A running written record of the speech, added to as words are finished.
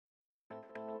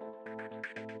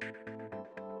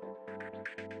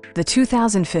The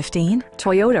 2015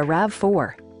 Toyota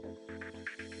RAV4.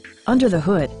 Under the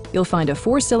hood, you'll find a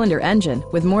 4-cylinder engine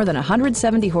with more than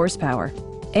 170 horsepower.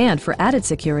 And for added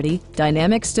security,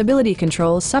 dynamic stability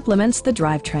control supplements the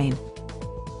drivetrain.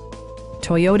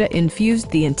 Toyota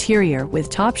infused the interior with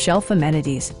top-shelf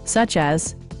amenities such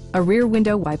as a rear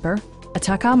window wiper, a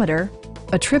tachometer,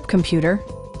 a trip computer,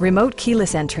 remote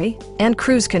keyless entry, and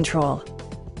cruise control.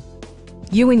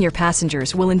 You and your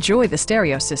passengers will enjoy the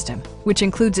stereo system, which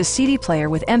includes a CD player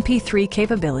with MP3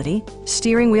 capability,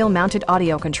 steering wheel mounted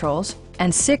audio controls,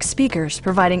 and 6 speakers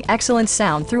providing excellent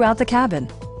sound throughout the cabin.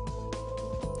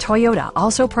 Toyota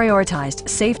also prioritized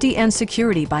safety and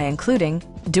security by including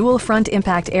dual front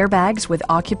impact airbags with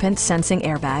occupant sensing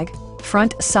airbag,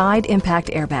 front side impact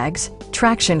airbags,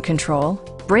 traction control,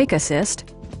 brake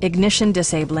assist, ignition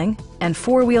disabling, and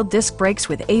 4-wheel disc brakes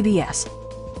with ABS.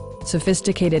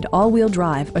 Sophisticated all-wheel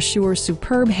drive assures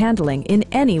superb handling in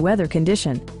any weather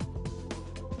condition.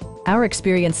 Our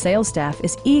experienced sales staff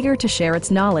is eager to share its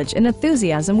knowledge and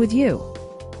enthusiasm with you.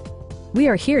 We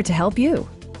are here to help you.